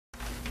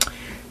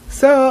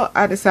So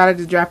I decided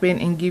to drop in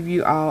and give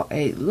you all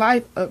a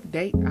life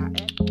update.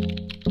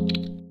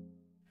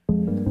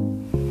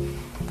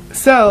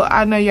 So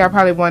I know y'all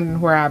probably wondering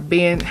where I've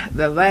been.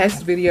 The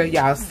last video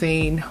y'all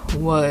seen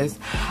was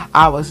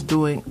I was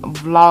doing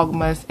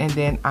Vlogmas and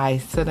then I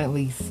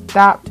suddenly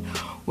stopped.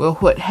 Well,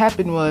 what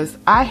happened was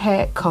I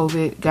had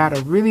COVID, got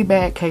a really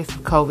bad case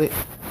of COVID.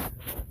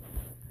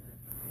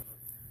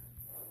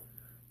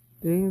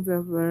 Things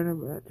I've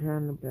learned about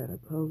trying to battle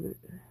COVID.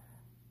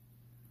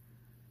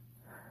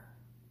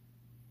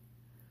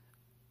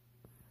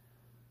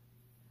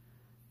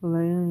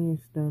 Lay on your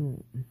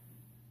stomach.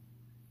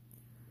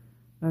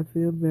 I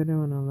feel better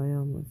when I lay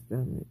on my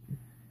stomach.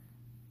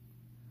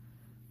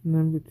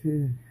 Number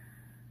 2,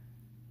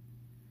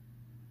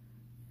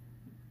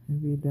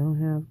 if you don't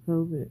have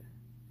COVID,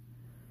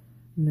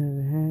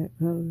 never had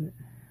COVID,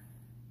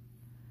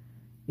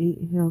 eat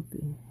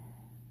healthy.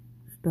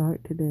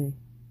 Start today.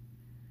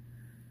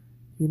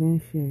 Get in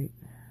shape.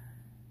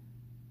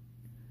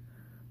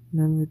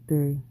 Number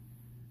 3,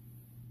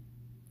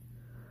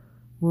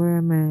 wear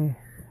a mask.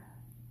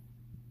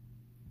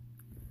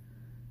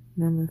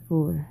 Number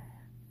 4,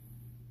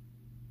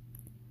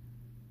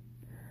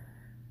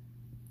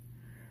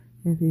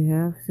 if you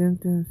have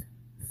symptoms,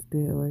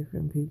 stay away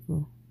from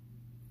people.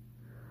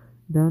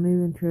 Don't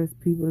even trust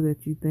people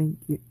that you think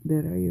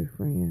that are your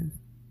friends.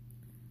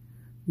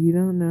 You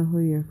don't know who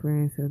your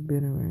friends have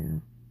been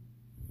around.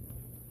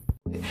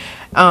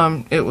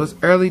 It was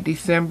early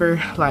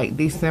December, like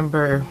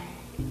December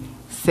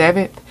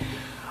 7th.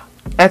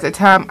 At the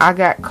time I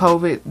got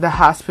COVID, the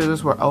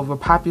hospitals were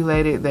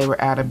overpopulated. They were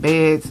out of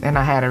beds and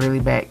I had a really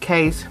bad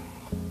case.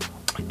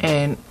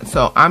 And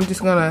so I'm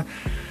just gonna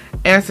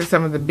answer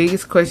some of the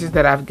biggest questions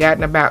that I've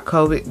gotten about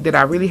COVID. Did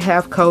I really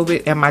have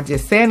COVID? Am I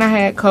just saying I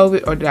had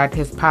COVID, or did I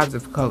test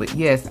positive for COVID?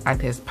 Yes, I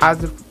test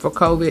positive for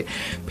COVID.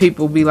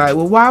 People be like,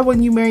 well, why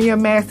wouldn't you wear your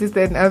mask, this,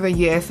 that, and other?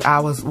 Yes, I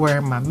was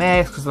wearing my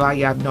mask because a lot of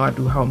y'all know I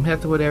do home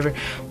health or whatever.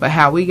 But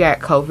how we got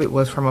COVID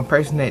was from a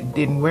person that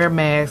didn't wear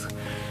masks,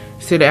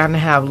 sit down and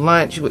have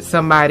lunch with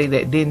somebody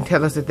that didn't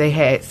tell us that they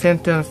had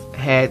symptoms,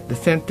 had the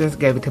symptoms,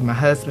 gave it to my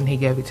husband, he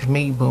gave it to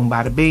me, boom,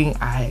 bada bing,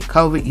 I had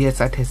COVID. Yes,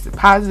 I tested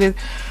positive.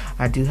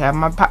 I do have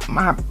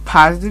my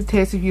positive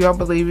test if you don't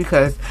believe,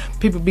 because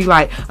people be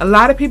like, a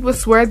lot of people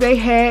swear they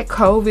had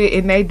COVID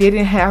and they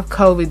didn't have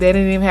COVID. They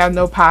didn't even have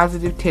no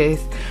positive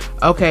test.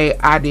 Okay,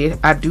 I did.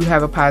 I do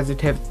have a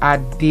positive test. I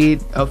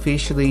did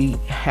officially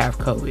have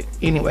COVID.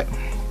 Anyway,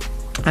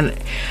 and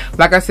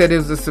like I said, it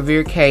was a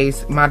severe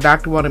case. My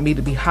doctor wanted me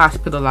to be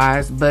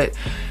hospitalized, but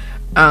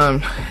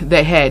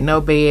they had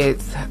no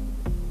beds.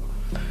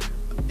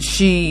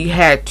 She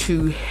had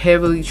to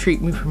heavily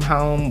treat me from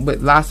home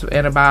with lots of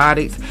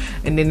antibiotics.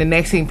 And then the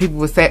next thing people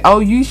would say, oh,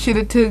 you should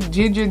have took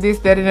ginger, this,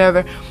 that, and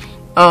other.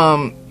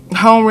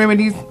 Home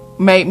remedies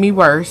made me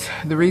worse.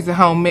 The reason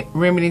home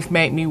remedies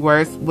made me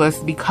worse was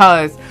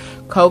because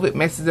COVID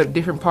messes up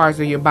different parts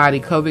of your body.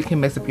 COVID can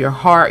mess up your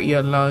heart,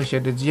 your lungs,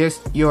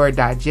 your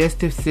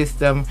digestive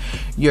system,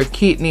 your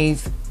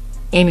kidneys,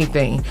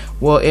 anything.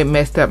 Well, it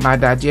messed up my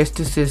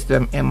digestive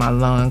system and my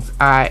lungs.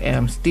 I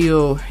am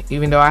still,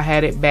 even though I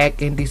had it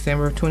back in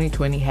December of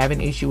 2020,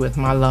 having an issue with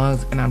my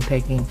lungs, and I'm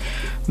taking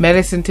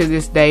medicine to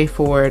this day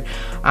for it.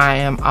 I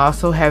am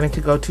also having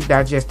to go to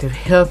digestive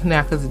health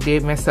now because it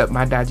did mess up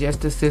my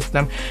digestive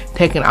system.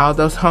 Taking all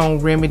those home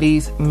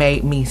remedies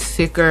made me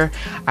sicker.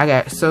 I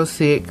got so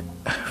sick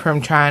from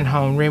trying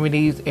home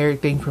remedies,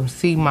 everything from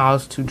sea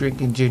moss to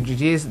drinking ginger,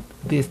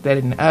 this, that,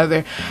 and the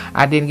other.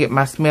 I didn't get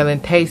my smell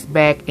and taste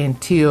back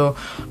until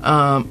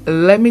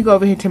let me go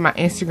over here to my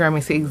Instagram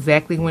and see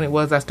exactly when it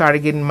was I started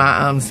getting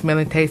my smell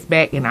and taste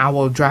back, and I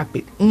will drop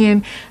it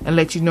in and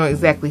let you know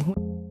exactly when.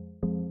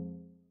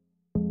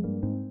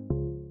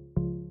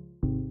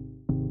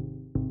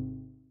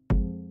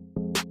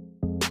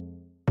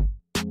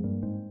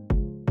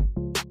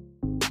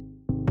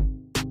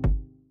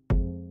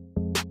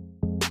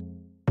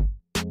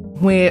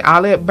 When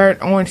all that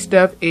burnt orange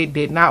stuff, it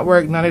did not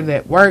work. None of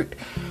that worked.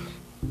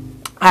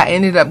 I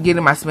ended up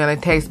getting my smell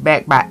and taste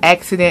back by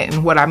accident.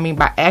 And what I mean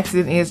by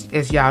accident is,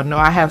 as y'all know,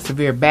 I have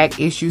severe back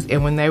issues.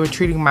 And when they were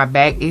treating my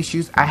back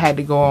issues, I had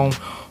to go on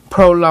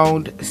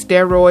prolonged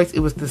steroids.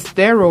 It was the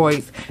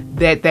steroids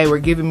that they were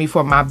giving me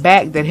for my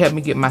back that helped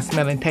me get my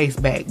smell and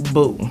taste back.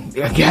 Boom.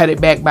 I got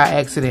it back by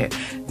accident.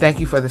 Thank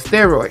you for the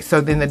steroids.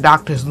 So then the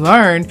doctors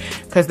learned,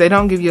 because they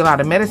don't give you a lot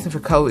of medicine for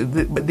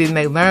COVID, but then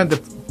they learned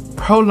the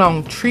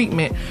prolonged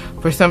treatment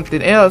for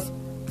something else,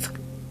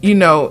 you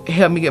know,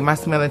 help me get my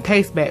smell and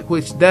taste back,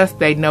 which thus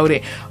they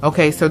noted,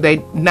 okay, so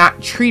they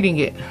not treating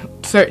it,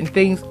 certain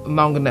things,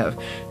 long enough.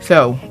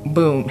 So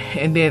boom.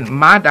 And then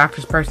my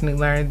doctors personally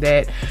learned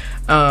that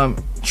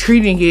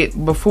treating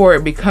it before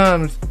it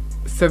becomes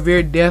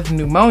severe death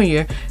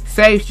pneumonia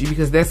saves you,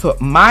 because that's what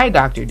my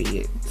doctor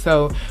did.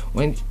 So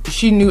when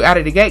she knew out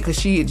of the gate, because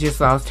she had just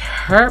lost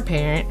her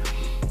parent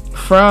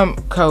from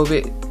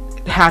COVID,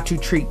 how to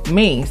treat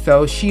me,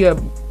 so she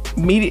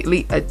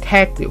immediately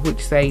attacked it,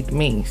 which saved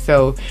me.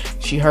 So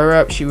she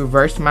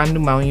reversed my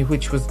pneumonia,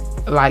 which was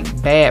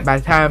like bad by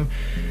the time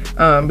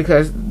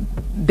because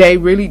they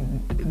really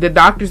the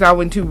doctors I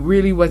went to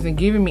really wasn't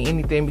giving me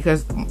anything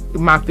because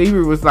my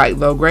fever was like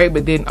low grade,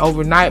 but then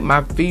overnight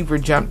my fever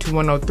jumped to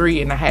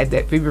 103, and I had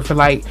that fever for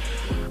like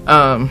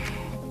I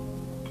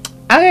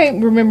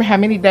can't remember how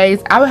many days.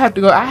 I would have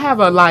to go. I have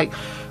a like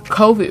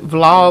COVID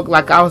vlog,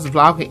 like I was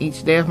vlogging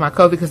each day of my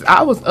COVID because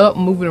I was up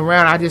moving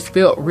around. I just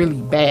felt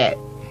really bad.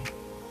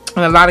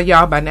 And a lot of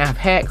y'all by now have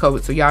had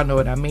COVID, so y'all know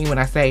what I mean when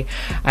I say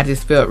I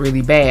just felt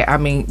really bad. I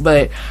mean,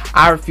 but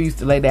I refuse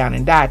to lay down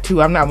and die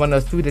too. I'm not one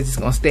of those people that's just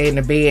gonna stay in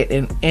the bed,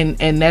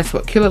 and that's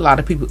what kill a lot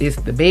of people is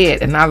the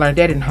bed. And I learned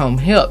that in home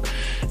health,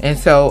 and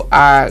so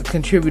I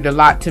contribute a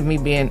lot to me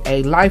being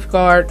a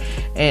lifeguard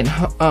and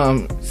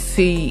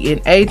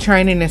CNA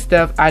training and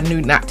stuff. I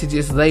knew not to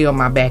just lay on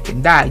my back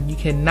and die. You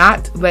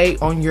cannot lay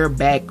on your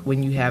back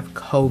when you have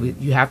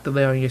COVID. You have to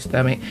lay on your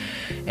stomach.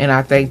 And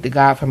I thank the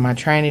God for my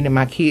training, and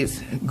my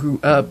kids grew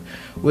up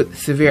with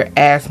severe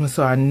asthma,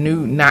 so I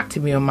knew not to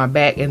be on my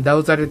back, and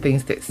those are the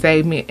things that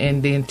saved me.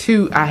 And then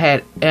too, I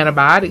had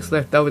antibiotics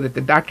left over that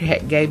the doctor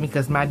had gave me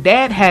because my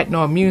dad had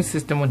no immune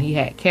system when he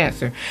had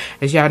cancer.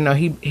 As y'all know,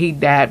 he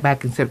died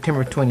back in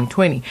September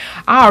 2020.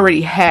 I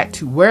already had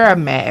to wear a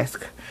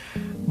mask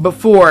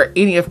before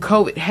any of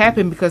COVID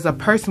happened because a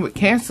person with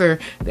cancer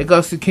that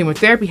goes through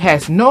chemotherapy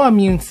has no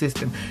immune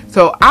system.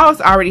 So I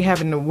was already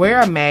having to wear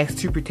a mask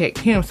to protect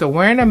him. So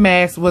wearing a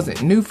mask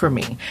wasn't new for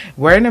me.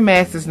 Wearing a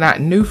mask is not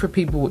new for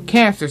people with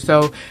cancer.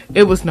 So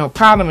it was no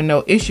problem and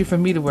no issue for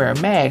me to wear a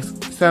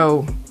mask.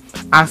 So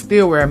I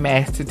still wear a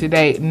mask to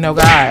today. No,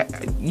 God,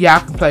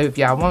 y'all can play if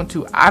y'all want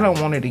to. I don't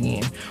want it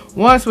again.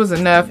 Once was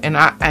enough, and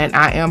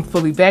I am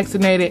fully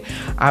vaccinated.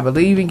 I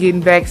believe in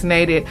getting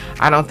vaccinated.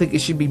 I don't think it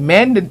should be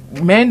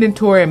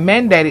mandatory and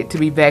mandated to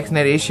be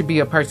vaccinated. It should be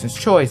a person's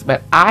choice.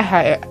 But I,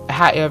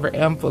 however,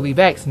 am fully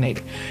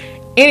vaccinated.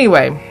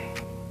 Anyway,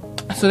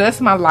 so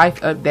that's my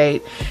life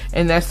update,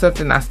 and that's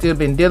something I've still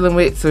been dealing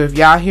with. So if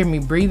y'all hear me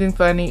breathing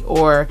funny,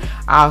 or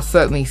I'll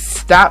suddenly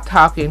stop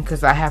talking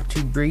because I have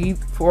to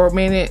breathe for a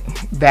minute,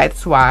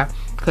 that's why,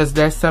 because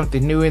there's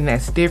something new and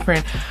that's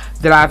different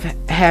that I've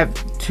had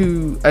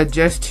to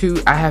adjust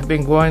to. I have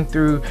been going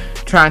through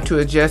trying to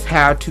adjust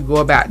how to go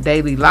about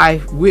daily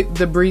life with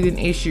the breathing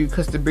issue,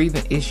 because the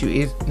breathing issue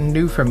is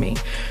new for me.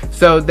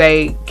 So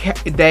they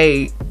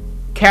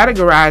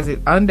categorize it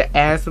under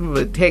asthma,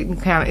 but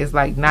technically it's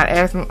like not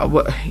asthma.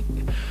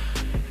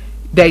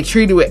 They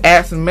treat it with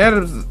asthma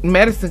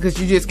medicine because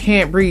you just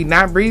can't breathe.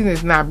 Not breathing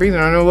is not breathing.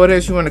 I don't know what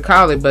else you want to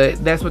call it,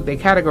 but that's what they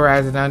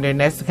categorize it under, and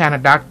that's the kind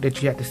of doctor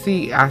that you have to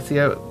see. I see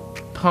a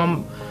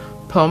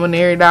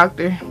pulmonary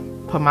doctor,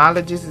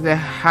 pulmonologist, is that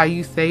how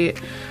you say it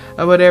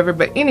or whatever?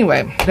 But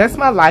anyway, that's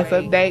my life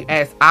update.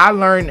 As I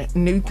learn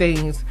new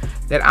things,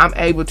 that I'm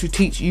able to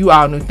teach you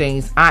all new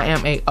things. I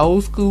am a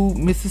old school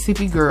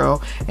Mississippi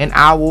girl, and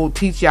I will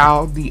teach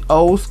y'all the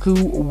old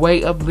school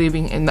way of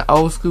living and the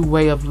old school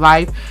way of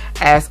life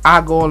as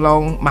I go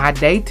along my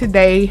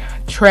day-to-day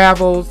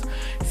travels,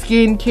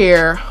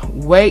 skincare,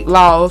 weight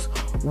loss,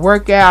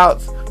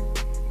 workouts,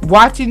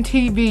 watching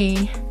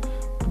TV,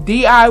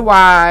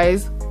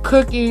 DIYs,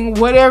 cooking,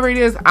 whatever it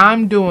is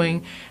I'm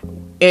doing,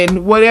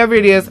 and whatever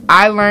it is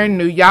I learn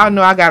new. Y'all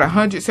know I got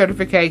 100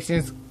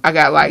 certifications. I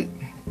got like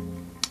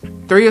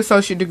 3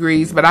 associate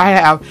degrees, but I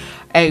have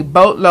a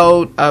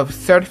boatload of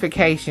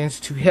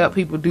certifications to help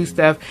people do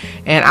stuff,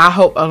 and I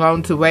hope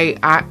along the way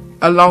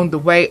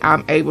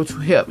I'm able to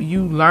help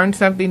you learn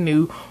something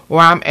new, or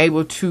I'm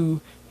able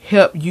to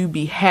help you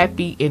be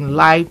happy in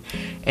life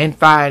and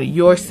find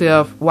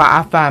yourself while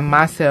I find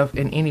myself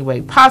in any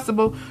way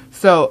possible.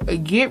 So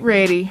get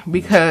ready,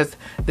 because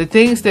the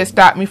things that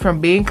stopped me from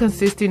being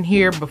consistent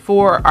here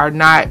before are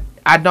not,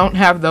 I don't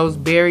have those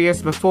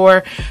barriers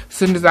before. As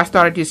soon as I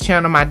started this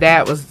channel, my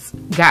dad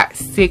got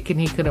sick and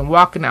he couldn't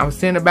walk, and I was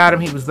saying about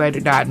him. He was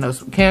later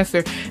diagnosed with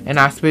cancer, and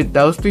I spent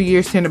those 3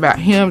 years saying about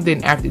him.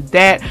 Then after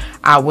that,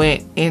 I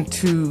went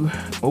into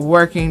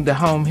working the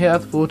home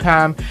health full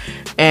time.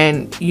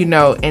 And you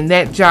know, in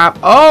that job,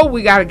 oh,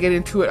 we got to get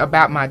into it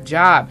about my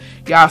job,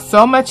 y'all.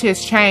 So much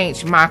has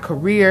changed. My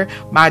career,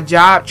 my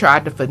job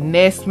tried to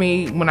finesse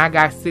me when I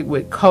got sick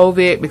with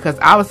COVID, because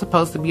I was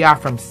supposed to be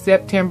out from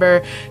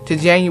September to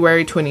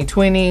January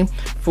 2020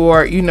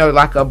 for, you know,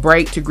 like a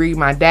break to grieve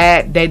my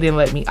dad. They didn't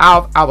let me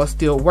off. I was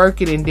still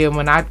working, and then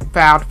when I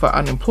filed for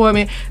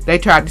unemployment, they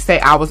tried to say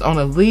I was on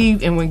a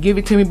leave and wouldn't give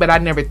it to me, but I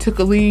never took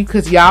a leave,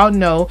 because y'all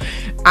know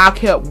I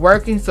kept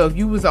working. So if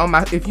you on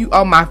my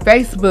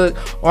Facebook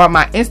or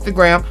my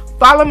Instagram,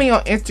 follow me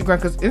on Instagram,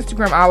 because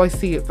Instagram I always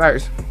see it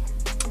first.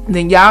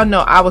 Then y'all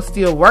know I was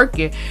still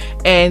working,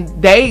 and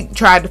they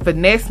tried to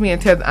finesse me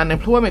and tell the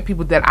unemployment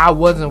people that I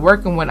wasn't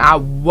working when I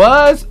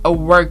was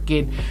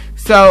working.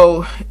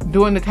 So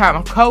during the time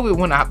of COVID,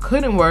 when I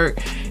couldn't work,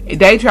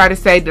 they tried to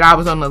say that I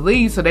was on the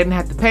leave so they didn't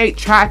have to pay.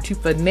 Tried to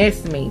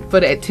finesse me for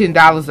that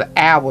 $10 an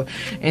hour.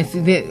 And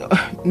see, then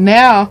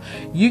now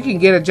you can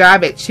get a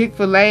job at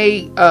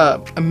Chick-fil-A,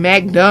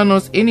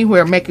 McDonald's,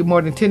 anywhere, making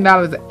more than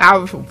 $10 an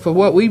hour for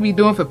what we be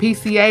doing for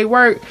PCA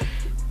work.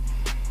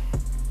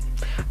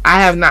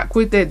 I have not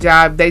quit that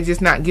job. They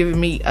just not giving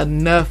me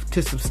enough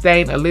to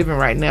sustain a living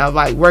right now.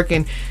 Like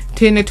working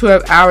 10 to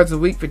 12 hours a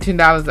week for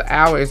 $10 an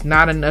hour is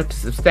not enough to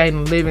sustain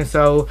a living.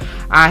 So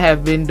I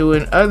have been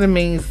doing other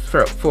means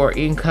for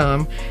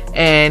income.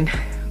 And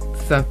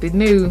something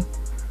new,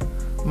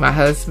 my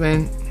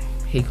husband,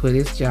 he quit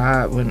his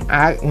job.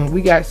 When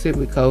we got sick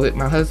with COVID,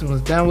 my husband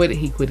was done with it.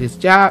 He quit his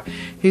job.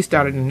 He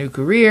started a new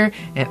career,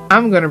 and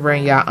I'm going to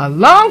bring y'all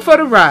along for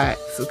the ride.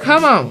 So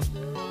come on.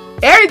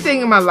 Everything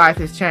in my life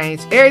has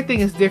changed. Everything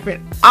is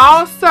different.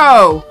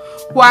 Also,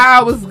 while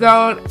I was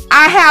gone,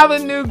 I have a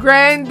new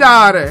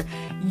granddaughter.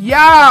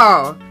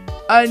 Y'all,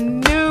 a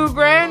new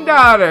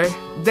granddaughter.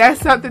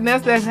 That's something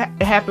else that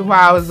happened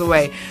while I was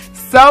away.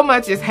 So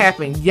much has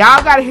happened.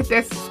 Y'all gotta hit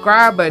that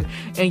subscribe button.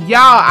 And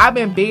y'all, I've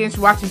been binge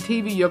watching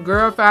TV. Your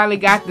girl finally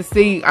got to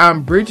see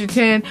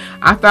Bridgerton.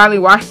 I finally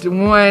watched the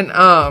one,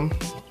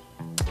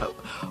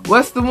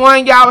 what's the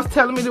one y'all was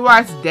telling me to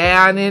watch?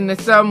 Down in the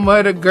something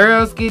where the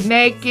girls get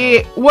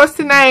naked. What's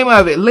the name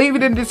of it? Leave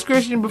it in the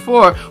description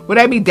before. Would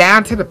that be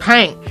Down to the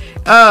Paint?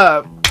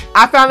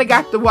 I finally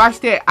got to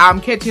watch that.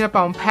 I'm catching up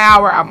on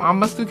Power. I'm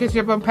almost through catching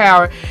up on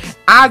Power.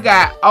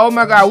 Oh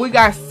my God, we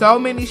got so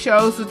many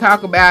shows to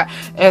talk about.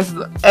 And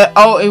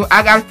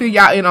I gotta fill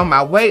y'all in on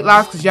my weight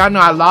loss, because y'all know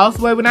I lost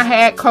weight when I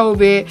had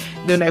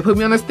COVID. Then they put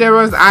me on the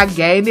steroids. I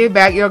gained it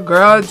back. Your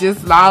girl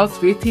just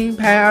lost 15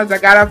 pounds. I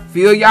gotta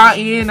fill y'all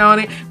in on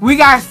it. We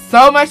got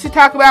so much to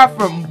talk about,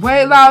 from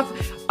weight loss.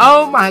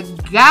 Oh my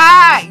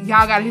God,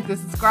 y'all gotta hit the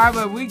subscribe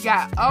button. We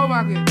got, oh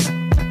my goodness.